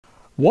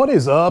What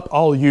is up,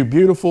 all you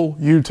beautiful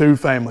YouTube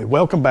family?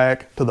 Welcome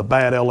back to the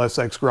Bad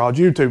LSX Garage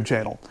YouTube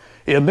channel.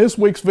 In this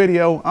week's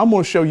video, I'm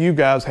going to show you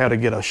guys how to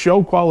get a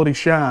show quality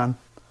shine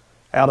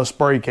out of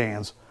spray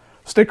cans.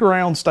 Stick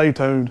around, stay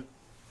tuned,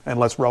 and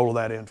let's roll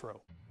that intro.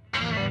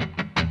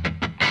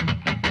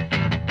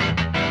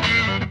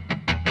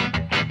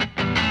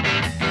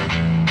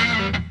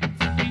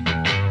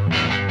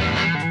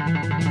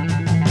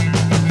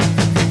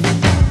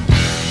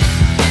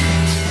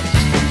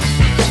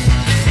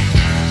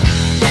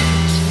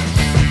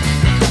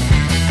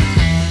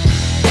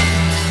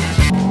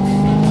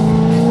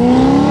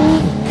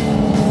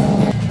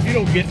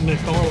 Get in the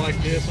car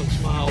like this and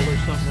smile,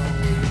 there's something wrong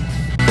with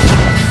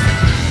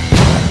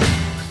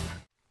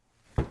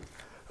you.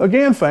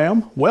 Again,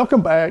 fam,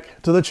 welcome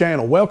back to the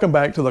channel. Welcome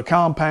back to the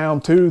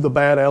compound, to the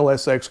Bad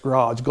LSX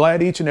Garage.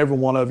 Glad each and every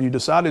one of you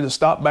decided to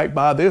stop back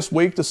by this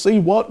week to see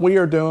what we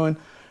are doing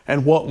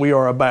and what we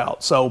are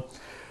about. So,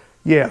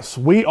 yes,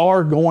 we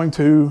are going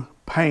to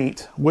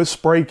paint with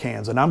spray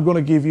cans, and I'm going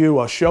to give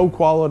you a show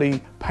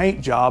quality paint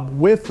job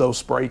with those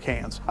spray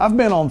cans. I've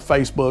been on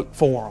Facebook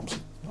forums.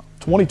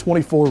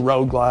 2024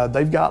 Road Glide,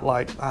 they've got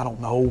like, I don't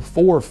know,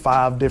 4 or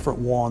 5 different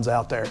ones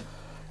out there.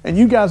 And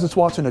you guys that's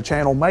watching the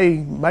channel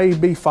may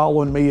be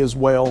following me as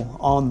well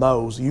on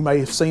those. You may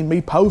have seen me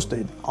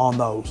posted on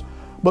those.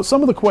 But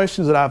some of the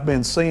questions that I've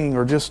been seeing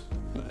are just,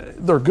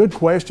 they're good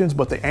questions,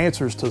 but the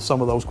answers to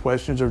some of those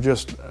questions are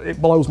just,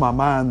 it blows my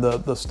mind,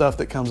 the stuff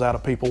that comes out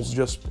of people's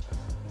just,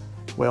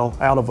 well,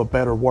 out of a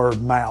better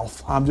word,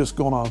 mouth. I'm just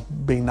gonna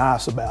be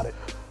nice about it.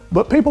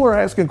 But people are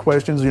asking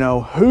questions, you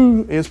know,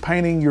 who is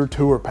painting your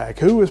tour pack?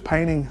 Who is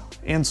painting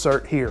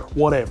insert here,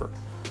 whatever?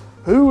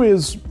 Who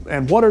is,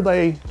 and what are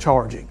they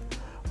charging?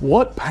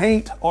 What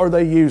paint are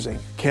they using?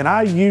 Can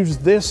I use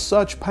this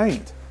such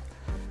paint?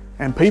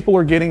 And people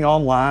are getting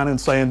online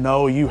and saying,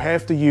 no, you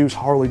have to use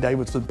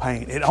Harley-Davidson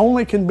paint. It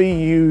only can be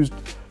used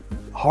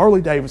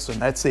Harley-Davidson,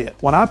 that's it.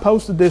 When I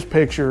posted this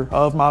picture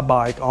of my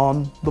bike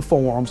on the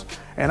forums,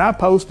 and I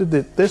posted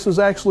that this is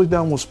actually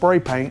done with spray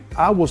paint,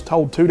 I was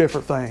told 2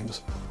 different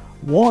things.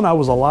 1, I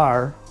was a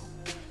liar,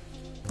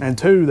 and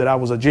 2, that I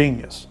was a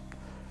genius.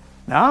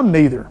 Now, I'm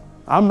neither.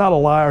 I'm not a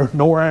liar,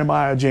 nor am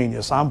I a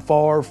genius. I'm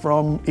far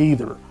from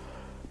either.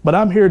 But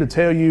I'm here to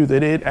tell you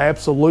that it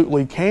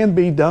absolutely can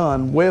be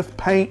done with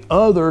paint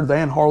other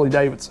than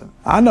Harley-Davidson.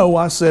 I know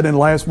I said in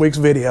last week's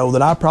video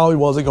that I probably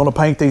wasn't going to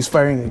paint these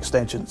fairing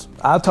extensions.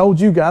 I told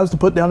you guys to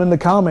put down in the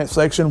comment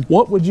section,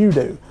 what would you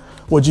do?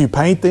 Would you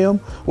paint them?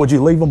 Would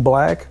you leave them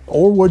black?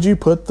 Or would you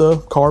put the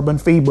carbon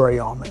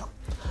fibre on them?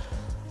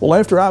 Well,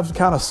 after I've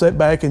kind of sat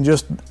back and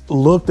just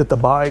looked at the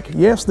bike,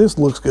 yes, this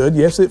looks good.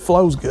 Yes, it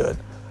flows good.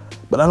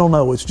 But I don't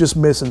know, it's just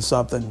missing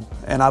something.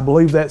 And I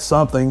believe that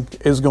something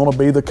is going to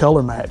be the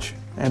color match.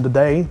 And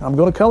today, I'm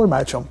going to color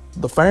match them.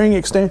 The fairing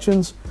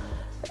extensions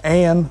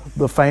and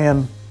the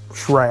fan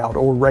shroud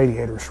or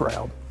radiator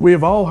shroud. We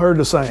have all heard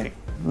the saying,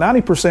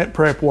 90%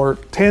 prep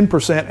work,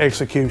 10%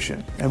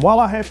 execution. And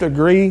while I have to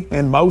agree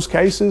in most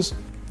cases,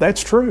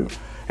 that's true.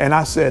 And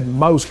I said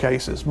most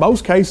cases.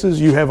 Most cases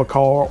you have a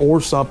car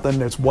or something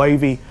that's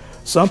wavy,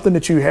 something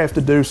that you have to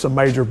do some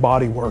major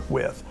body work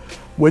with,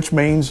 which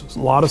means a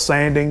lot of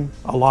sanding,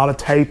 a lot of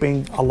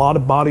taping, a lot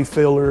of body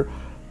filler,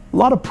 a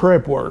lot of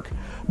prep work.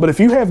 But if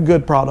you have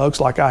good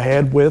products like I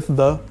had with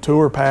the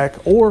tour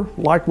pack or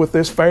like with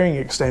this fairing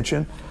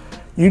extension,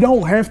 you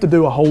don't have to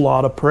do a whole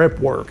lot of prep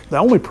work. The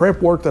only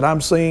prep work that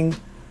I'm seeing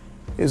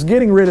is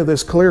getting rid of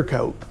this clear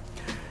coat.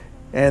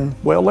 And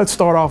well, let's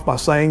start off by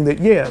saying that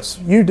yes,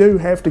 you do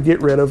have to get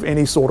rid of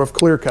any sort of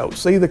clear coat.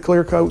 See the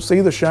clear coat,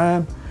 see the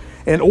shine?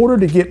 In order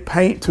to get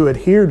paint to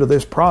adhere to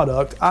this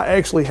product, I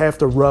actually have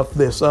to rough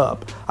this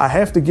up. I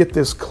have to get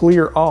this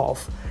clear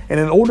off.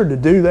 And in order to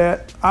do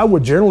that, I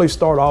would generally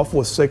start off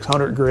with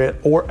 600 grit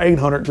or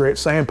 800 grit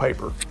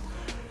sandpaper.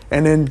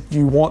 And then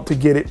you want to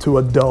get it to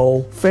a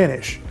dull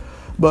finish.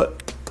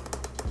 But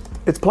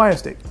it's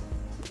plastic.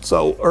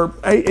 So, or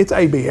it's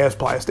ABS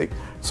plastic.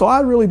 So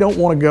I really don't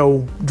want to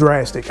go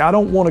drastic. I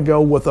don't want to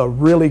go with a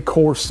really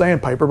coarse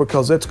sandpaper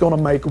because it's going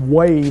to make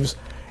waves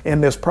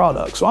in this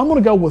product. So I'm going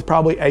to go with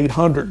probably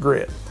 800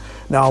 grit.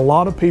 Now a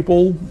lot of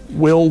people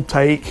will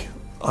take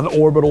an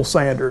orbital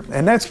sander,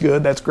 and that's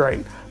good, that's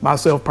great.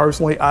 Myself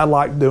personally, I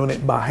like doing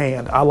it by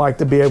hand. I like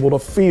to be able to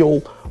feel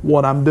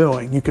what I'm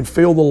doing. You can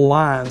feel the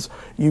lines.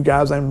 You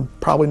guys, I'm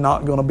probably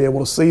not going to be able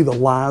to see the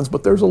lines,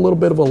 but there's a little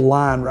bit of a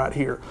line right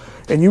here.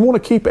 And you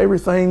want to keep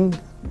everything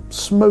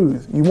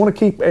smooth. You want to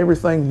keep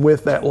everything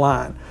with that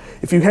line.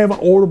 If you have an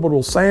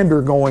orbital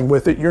sander going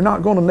with it, you're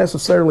not going to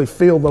necessarily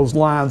feel those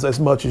lines as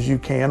much as you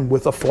can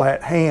with a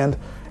flat hand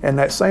and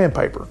that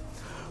sandpaper.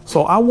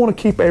 So I want to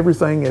keep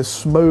everything as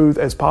smooth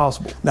as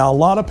possible. Now, a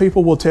lot of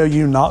people will tell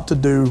you not to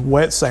do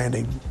wet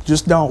sanding.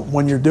 Just don't.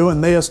 When you're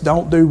doing this,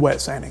 don't do wet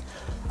sanding.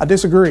 I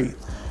disagree.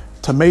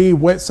 To me,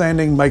 wet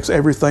sanding makes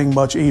everything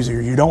much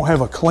easier. You don't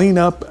have a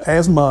cleanup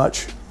as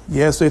much.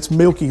 Yes, it's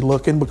milky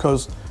looking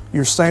because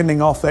you're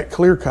sanding off that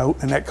clear coat,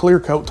 and that clear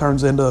coat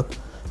turns into,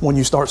 when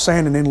you start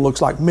sanding it,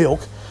 looks like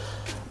milk.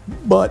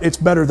 but it's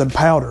better than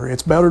powder.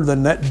 It's better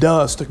than that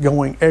dust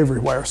going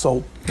everywhere.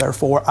 So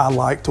therefore I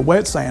like to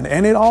wet sand.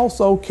 And it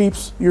also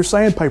keeps your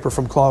sandpaper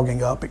from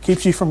clogging up. It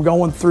keeps you from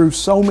going through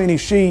so many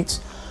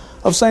sheets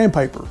of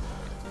sandpaper.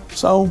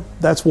 So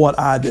that's what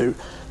I do.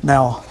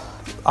 Now,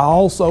 I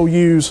also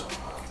use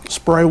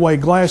spray away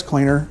glass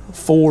cleaner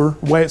for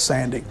wet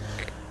sanding.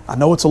 I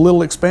know it's a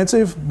little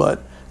expensive,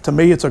 but to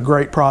me it's a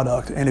great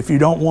product. And if you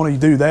don't want to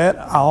do that,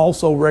 I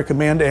also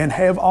recommend and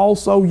have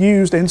also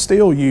used and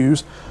still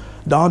use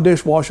Dawn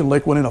dishwashing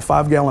liquid in a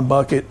 5-gallon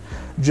bucket.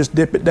 Just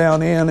dip it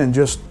down in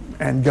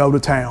and go to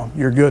town.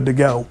 You're good to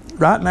go.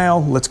 Right now,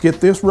 let's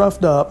get this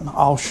roughed up.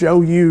 I'll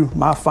show you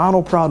my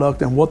final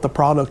product and what the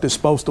product is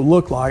supposed to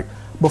look like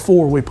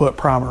before we put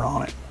primer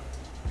on it.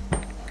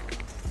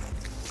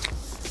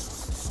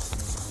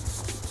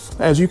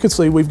 As you can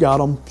see, we've got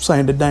them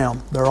sanded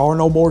down. There are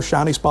no more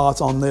shiny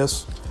spots on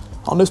this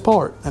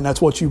part, and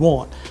that's what you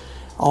want.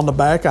 On the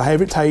back, I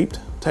have it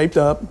taped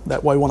up.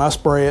 That way when I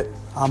spray it,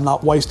 I'm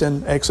not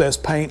wasting excess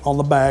paint on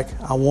the back.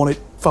 I want it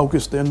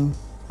focused in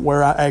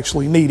where I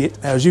actually need it.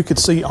 As you can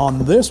see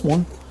on this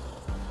one,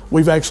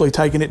 we've actually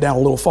taken it down a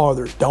little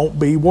farther. Don't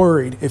be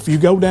worried. If you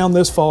go down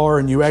this far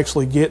and you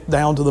actually get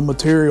down to the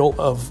material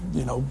of,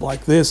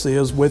 like this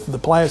is with the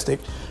plastic,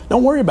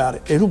 don't worry about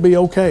it. It'll be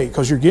okay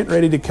because you're getting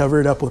ready to cover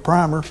it up with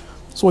primer.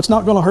 So it's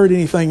not gonna hurt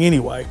anything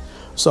anyway.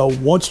 So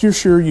once you're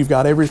sure you've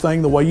got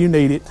everything the way you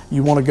need it,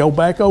 you wanna go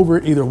back over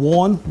it, either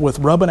one with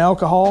rubbing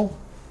alcohol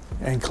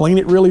and clean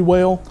it really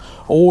well,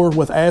 or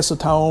with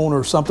acetone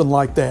or something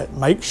like that.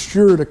 Make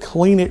sure to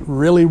clean it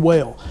really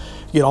well.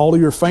 Get all of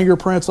your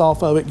fingerprints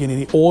off of it, get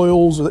any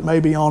oils that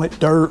may be on it,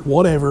 dirt,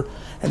 whatever.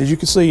 And as you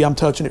can see, I'm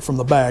touching it from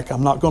the back.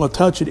 I'm not gonna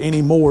touch it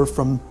anymore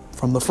from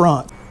the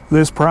front.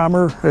 This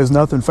primer is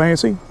nothing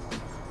fancy,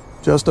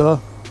 just a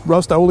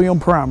Rust-Oleum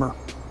primer.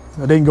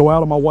 I didn't go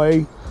out of my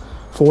way,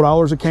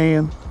 $4 a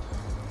can,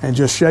 and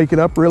just shake it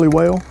up really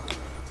well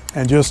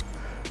and just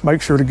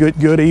make sure to get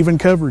good even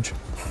coverage.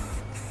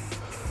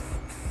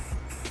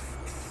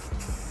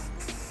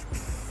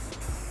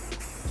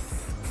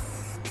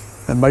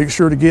 And make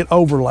sure to get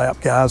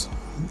overlap, guys.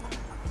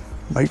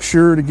 Make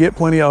sure to get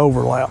plenty of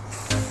overlap.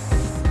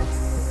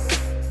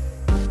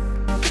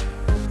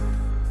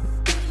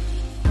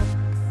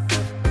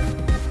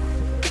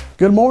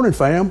 Good morning,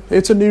 fam.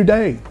 It's a new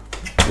day.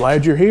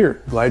 Glad you're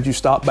here. Glad you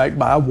stopped back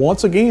by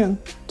once again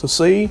to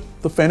see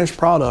the finished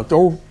product,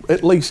 or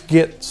at least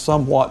get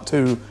somewhat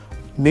to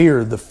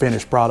near the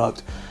finished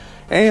product.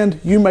 And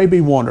you may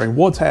be wondering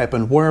what's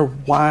happened,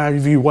 why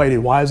have you waited?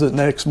 Why is it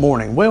next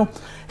morning? Well,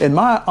 in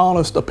my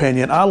honest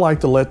opinion, I like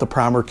to let the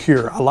primer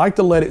cure. I like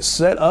to let it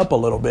set up a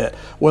little bit,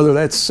 whether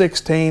that's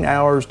 16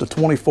 hours to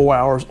 24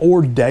 hours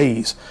or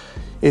days.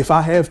 If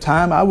I have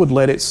time, I would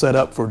let it set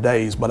up for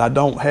days, but I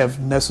don't have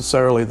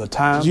necessarily the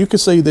time. As you can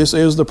see, this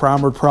is the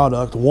primered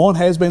product. One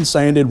has been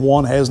sanded,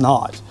 one has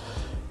not.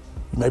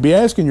 You may be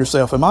asking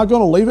yourself, am I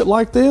gonna leave it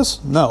like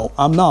this? No,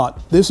 I'm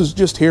not. This is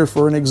just here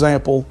for an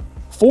example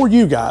for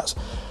you guys.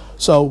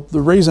 So the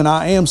reason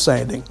I am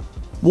sanding,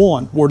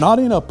 one, we're not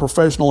in a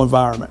professional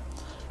environment.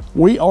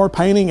 We are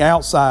painting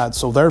outside,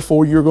 so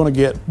therefore you're gonna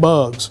get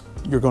bugs,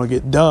 you're gonna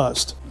get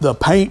dust. The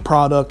paint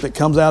product that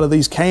comes out of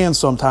these cans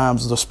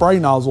sometimes, the spray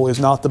nozzle is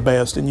not the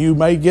best, and you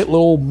may get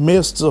little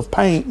mists of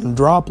paint and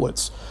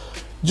droplets.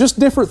 Just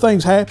different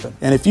things happen.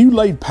 And if you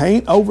laid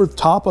paint over the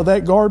top of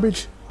that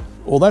garbage,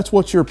 well, that's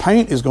what your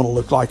paint is gonna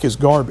look like, is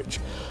garbage.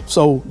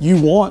 So you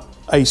want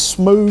a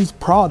smooth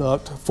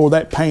product for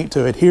that paint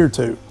to adhere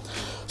to.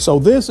 So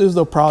this is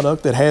the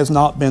product that has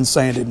not been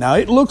sanded. Now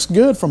it looks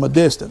good from a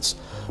distance,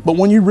 but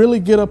when you really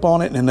get up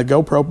on it, and the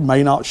GoPro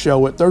may not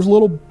show it, there's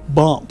little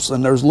bumps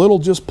and there's little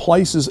just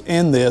places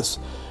in this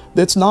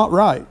that's not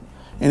right.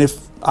 And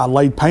if I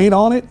laid paint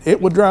on it,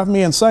 it would drive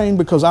me insane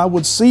because I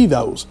would see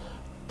those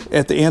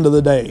at the end of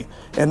the day.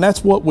 And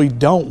that's what we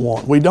don't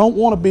want. We don't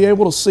want to be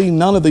able to see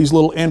none of these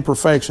little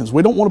imperfections.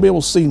 We don't want to be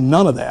able to see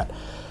none of that.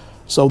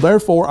 So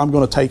therefore, I'm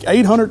going to take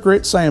 800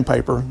 grit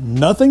sandpaper,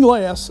 nothing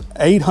less,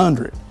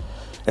 800.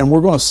 And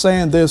we're going to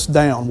sand this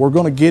down. We're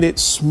going to get it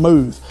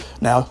smooth.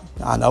 Now,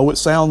 I know it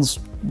sounds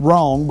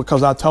wrong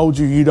because I told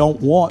you you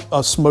don't want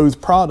a smooth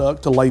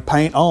product to lay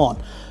paint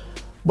on,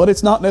 but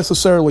it's not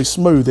necessarily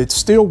smooth. It's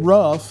still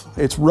rough.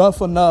 It's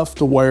rough enough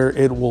to where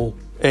it will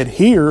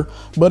adhere,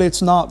 but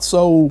it's not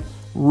so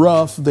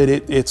rough that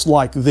it's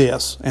like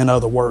this, in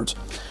other words.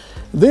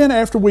 Then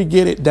after we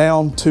get it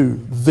down to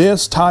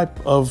this type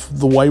of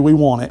the way we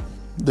want it,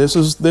 this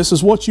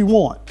is what you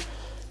want.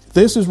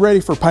 This is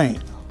ready for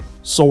paint,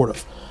 sort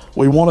of.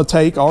 We want to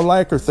take our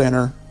lacquer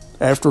thinner,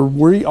 after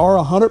we are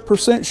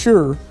 100%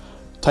 sure,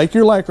 take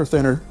your lacquer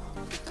thinner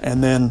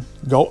and then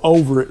go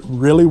over it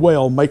really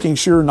well, making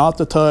sure not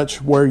to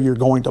touch where you're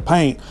going to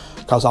paint,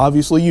 because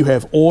obviously you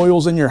have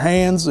oils in your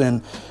hands,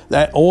 and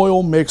that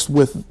oil mixed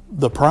with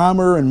the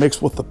primer and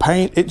mixed with the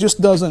paint, it just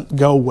doesn't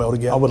go well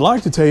together. I would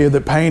like to tell you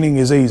that painting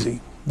is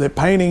easy, that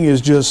painting is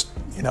just,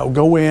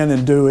 go in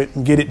and do it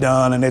and get it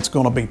done and it's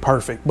going to be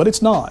perfect, but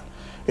it's not.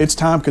 It's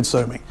time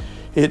consuming.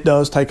 It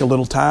does take a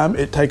little time.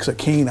 It takes a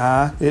keen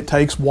eye. It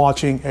takes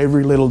watching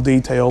every little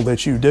detail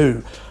that you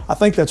do. I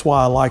think that's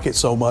why I like it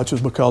so much,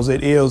 is because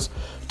it is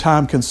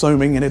time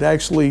consuming and it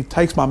actually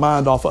takes my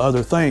mind off of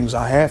other things.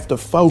 I have to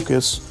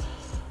focus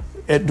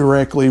at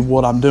directly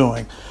what I'm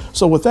doing.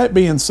 So with that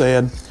being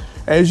said,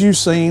 as you've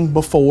seen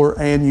before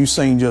and you've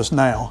seen just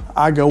now,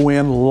 I go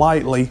in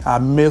lightly. I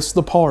miss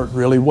the part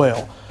really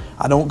well.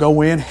 I don't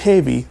go in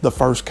heavy the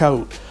first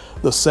coat.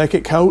 The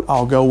second coat,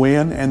 I'll go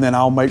in and then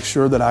I'll make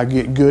sure that I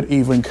get good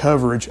even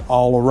coverage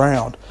all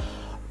around.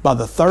 By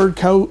the third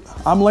coat,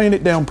 I'm laying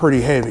it down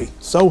pretty heavy.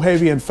 So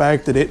heavy, in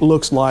fact, that it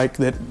looks like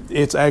that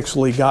it's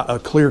actually got a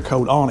clear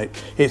coat on it.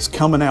 It's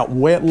coming out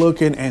wet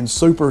looking and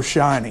super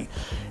shiny.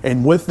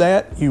 And with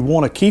that, you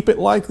want to keep it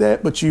like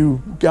that, but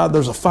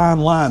there's a fine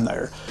line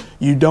there.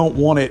 You don't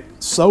want it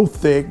so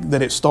thick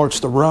that it starts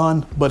to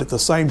run, but at the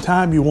same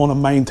time, you want to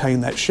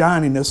maintain that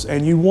shininess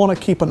and you want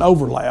to keep an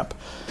overlap.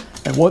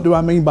 And what do I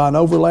mean by an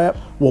overlap?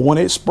 Well, when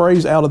it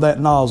sprays out of that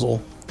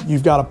nozzle,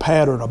 you've got a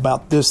pattern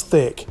about this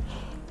thick.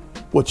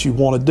 What you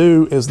want to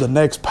do is the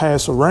next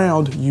pass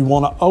around, you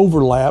want to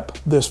overlap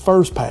this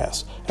first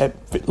pass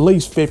at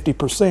least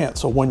 50%.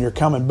 So when you're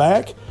coming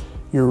back,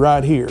 you're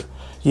right here.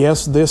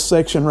 Yes, this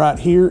section right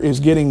here is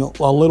getting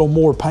a little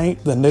more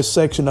paint than this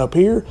section up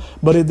here,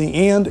 but in the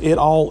end, it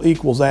all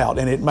equals out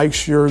and it makes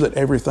sure that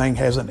everything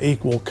has an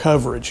equal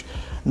coverage.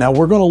 Now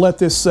we're going to let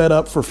this set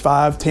up for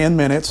 5-10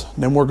 minutes,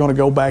 then we're going to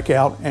go back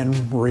out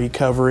and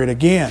recover it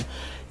again.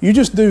 You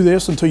just do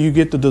this until you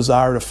get the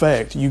desired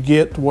effect. You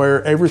get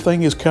where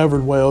everything is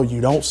covered well,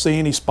 you don't see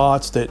any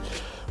spots that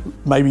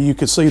maybe you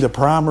could see the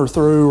primer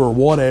through or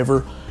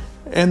whatever.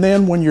 And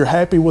then when you're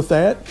happy with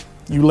that,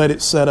 you let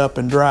it set up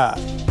and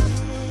dry.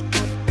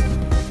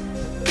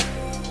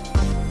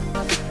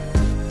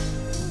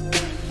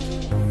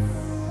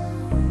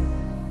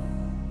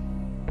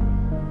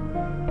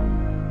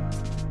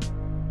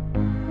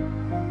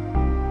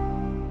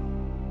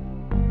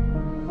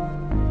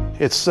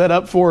 It's set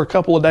up for a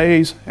couple of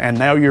days and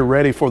now you're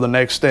ready for the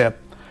next step.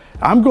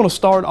 I'm going to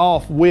start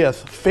off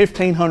with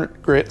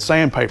 1500 grit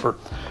sandpaper.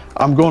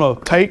 I'm going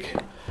to take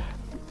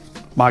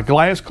my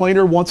glass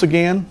cleaner once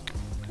again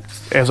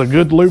as a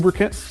good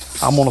lubricant.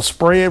 I'm going to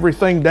spray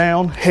everything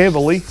down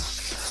heavily,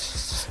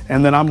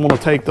 and then I'm going to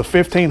take the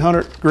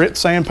 1500 grit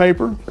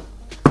sandpaper,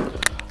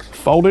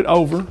 fold it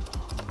over,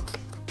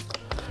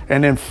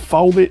 and then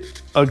fold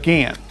it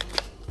again.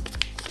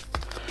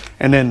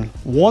 And then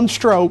one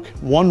stroke,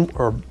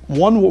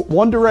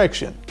 one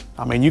direction.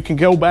 I mean, you can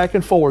go back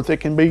and forth.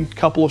 It can be a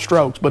couple of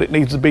strokes, but it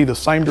needs to be the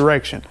same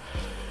direction.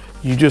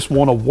 You just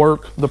want to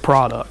work the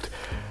product.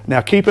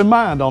 Now keep in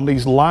mind on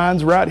these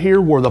lines right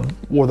here where the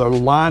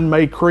line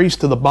may crease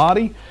to the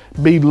body,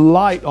 be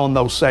light on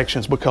those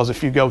sections, because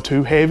if you go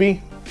too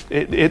heavy,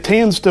 it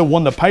tends to,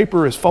 when the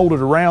paper is folded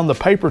around, the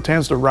paper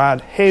tends to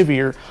ride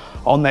heavier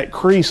on that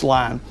crease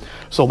line.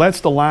 So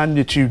that's the line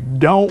that you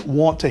don't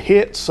want to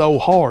hit so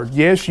hard.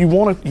 Yes, you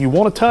want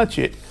to touch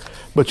it,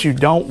 but you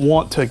don't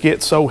want to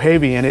get so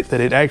heavy in it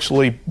that it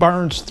actually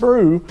burns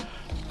through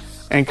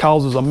and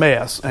causes a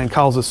mess and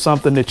causes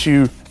something that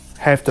you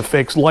have to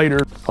fix later.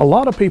 A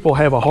lot of people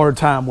have a hard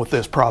time with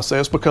this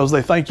process because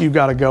they think you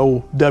got to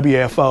go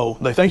WFO.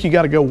 They think you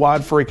got to go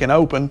wide freaking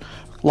open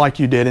like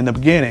you did in the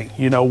beginning.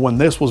 You know, when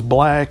this was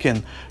black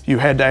and you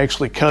had to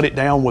actually cut it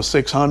down with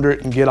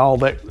 600 and get all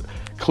that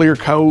clear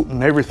coat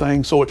and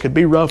everything so it could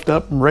be roughed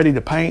up and ready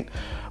to paint.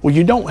 Well,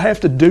 you don't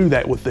have to do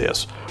that with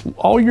this.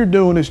 All you're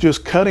doing is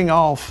just cutting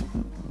off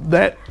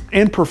that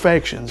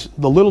imperfections,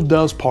 the little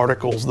dust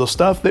particles, the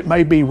stuff that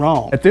may be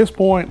wrong. At this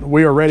point,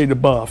 we are ready to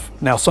buff.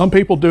 Now, some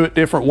people do it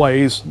different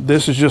ways.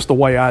 This is just the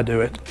way I do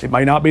it. It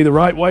may not be the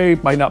right way,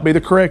 it may not be the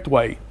correct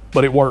way,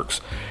 but it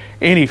works.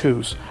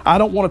 Anywho's, I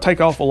don't want to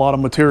take off a lot of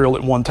material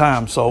at one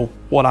time, so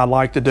what I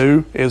like to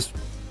do is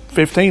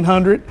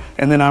 1500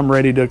 and then I'm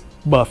ready to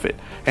buff it.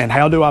 And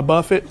how do I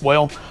buff it?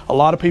 Well, a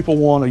lot of people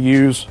want to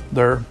use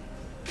their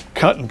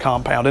cutting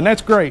compound, and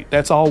that's great.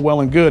 That's all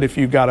well and good if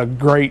you've got a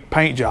great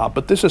paint job,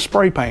 but this is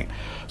spray paint,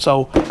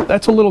 so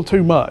that's a little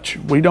too much.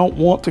 We don't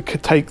want to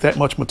take that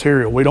much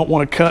material. We don't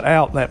want to cut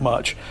out that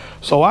much.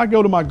 So I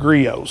go to my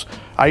griots.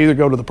 I either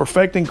go to the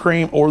perfecting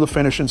cream or the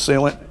finishing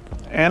sealant,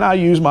 and I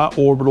use my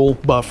orbital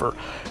buffer.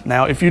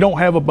 Now, if you don't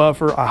have a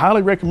buffer, I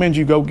highly recommend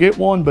you go get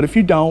one, but if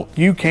you don't,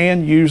 you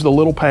can use the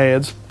little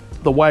pads,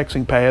 the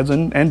waxing pads,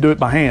 and do it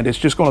by hand. It's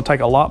just going to take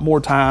a lot more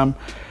time,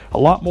 a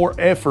lot more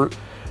effort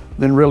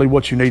than really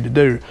what you need to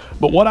do.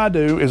 But what I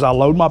do is I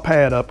load my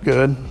pad up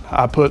good.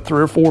 I put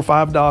 3 or 4 or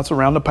 5 dots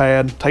around the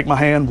pad, take my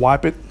hand,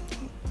 wipe it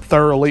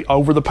thoroughly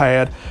over the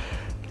pad,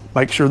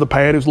 make sure the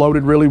pad is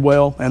loaded really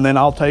well, and then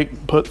I'll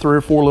put 3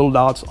 or 4 little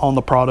dots on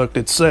the product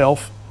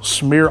itself,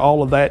 smear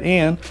all of that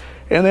in,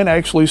 and then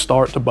actually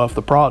start to buff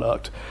the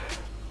product.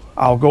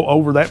 I'll go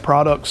over that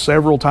product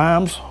several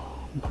times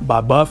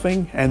by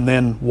buffing and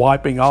then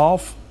wiping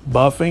off,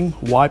 buffing,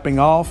 wiping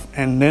off,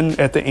 and then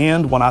at the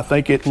end, when I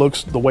think it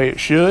looks the way it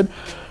should,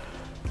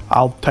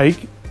 I'll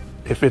take,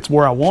 if it's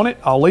where I want it,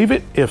 I'll leave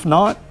it. If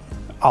not,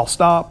 I'll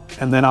stop,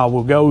 and then I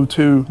will go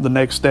to the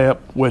next step,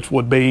 which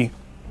would be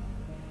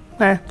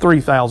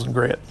 3,000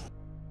 grit.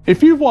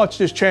 If you've watched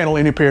this channel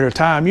any period of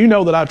time, you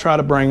know that I try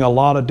to bring a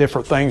lot of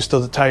different things to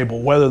the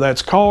table, whether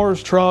that's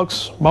cars,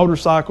 trucks,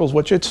 motorcycles,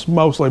 which it's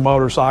mostly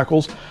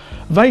motorcycles,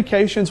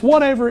 vacations,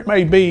 whatever it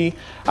may be,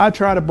 I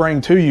try to bring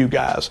to you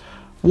guys.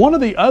 One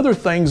of the other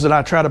things that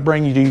I try to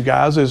bring to you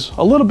guys is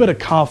a little bit of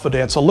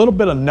confidence, a little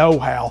bit of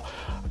know-how,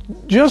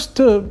 just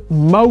to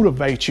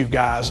motivate you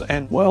guys.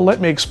 And well,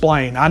 let me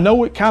explain. I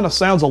know it kind of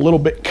sounds a little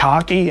bit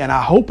cocky, and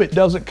I hope it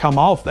doesn't come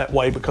off that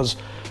way, because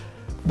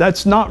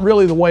that's not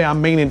really the way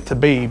I'm meaning it to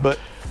be. But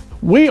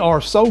we are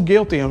so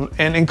guilty,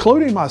 and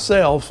including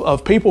myself,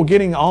 of people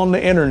getting on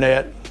the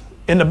internet.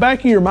 In the back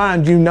of your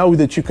mind, you know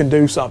that you can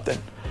do something,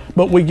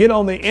 but we get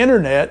on the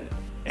internet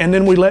and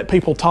then we let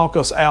people talk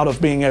us out of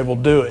being able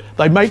to do it.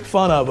 They make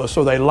fun of us,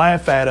 or they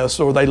laugh at us,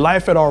 or they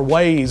laugh at our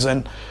ways,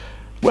 and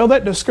well,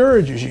 that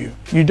discourages you.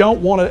 You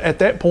don't want to, at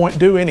that point,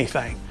 do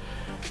anything.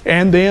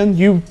 And then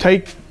you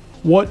take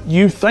what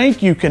you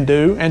think you can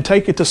do and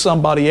take it to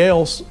somebody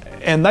else,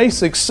 and they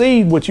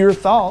succeed with your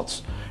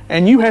thoughts,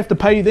 and you have to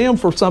pay them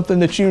for something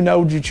that you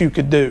know that you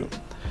could do.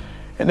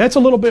 And that's a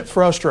little bit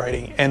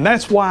frustrating, and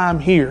that's why I'm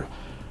here.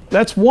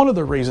 That's one of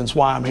the reasons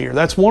why I'm here.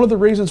 That's one of the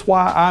reasons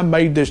why I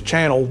made this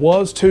channel,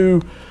 was to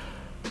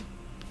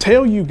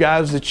tell you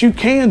guys that you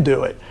can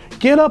do it.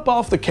 Get up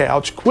off the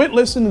couch, quit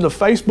listening to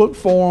Facebook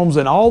forums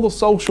and all the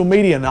social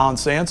media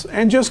nonsense,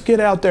 and just get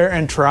out there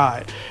and try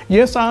it.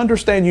 Yes, I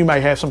understand you may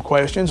have some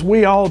questions.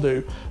 We all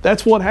do.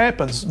 That's what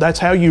happens. That's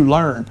how you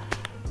learn.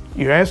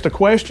 You ask a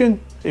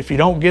question, if you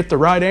don't get the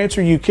right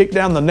answer, you kick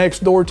down the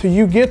next door till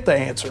you get the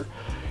answer.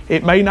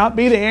 It may not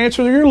be the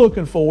answer that you're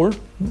looking for,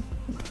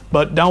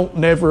 but don't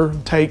never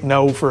take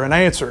no for an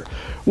answer,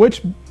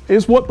 which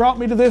is what brought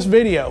me to this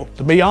video.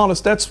 To be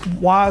honest, that's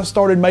why I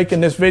started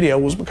making this video,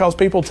 was because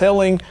people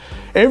telling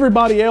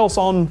everybody else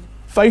on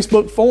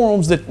Facebook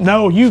forums that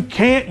no, you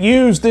can't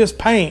use this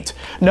paint.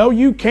 No,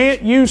 you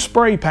can't use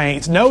spray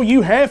paints. No,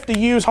 you have to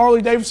use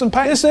Harley-Davidson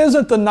paint. This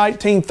isn't the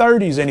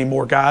 1930s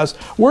anymore, guys.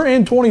 We're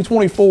in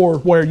 2024,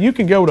 where you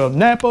can go to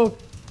Napa,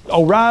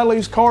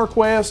 O'Reilly's,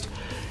 CarQuest,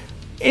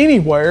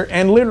 anywhere,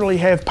 and literally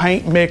have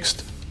paint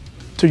mixed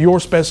to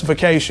your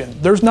specification.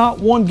 There's not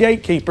one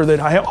gatekeeper that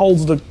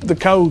holds the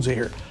codes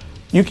here.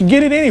 You can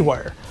get it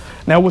anywhere.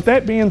 Now, with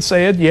that being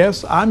said,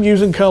 yes, I'm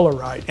using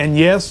Colorrite, and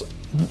yes,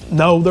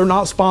 no, they're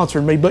not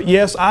sponsoring me, but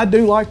yes, I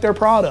do like their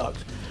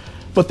product.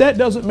 But that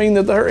doesn't mean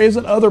that there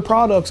isn't other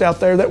products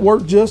out there that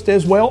work just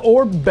as well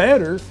or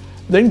better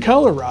than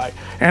Colorrite,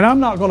 and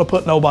I'm not going to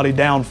put nobody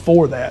down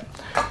for that.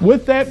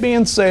 With that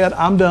being said,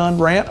 I'm done,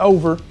 rant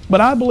over, but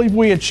I believe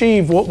we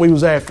achieved what we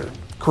was after,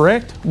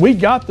 correct? We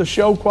got the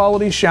show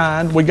quality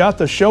shine, we got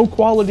the show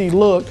quality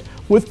look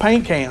with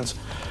paint cans.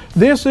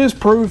 This is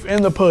proof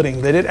in the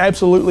pudding that it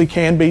absolutely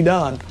can be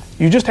done.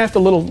 You just have to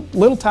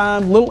little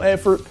time, little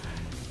effort,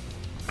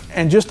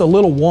 and just a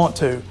little want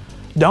to.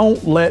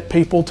 Don't let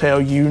people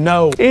tell you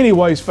no.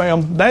 Anyways,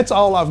 fam, that's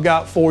all I've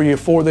got for you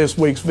for this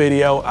week's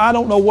video. I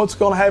don't know what's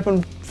going to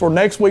happen for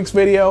next week's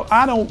video.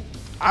 I don't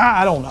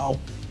know.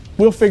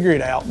 We'll figure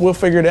it out. We'll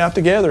figure it out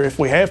together if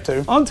we have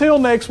to. Until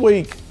next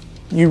week,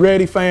 you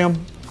ready,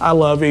 fam? I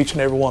love each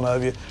and every one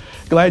of you.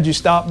 Glad you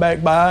stopped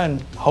back by,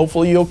 and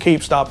hopefully you'll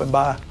keep stopping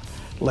by.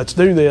 Let's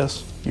do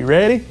this. You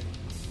ready?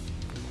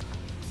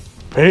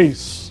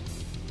 Peace.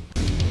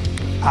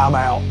 I'm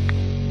out.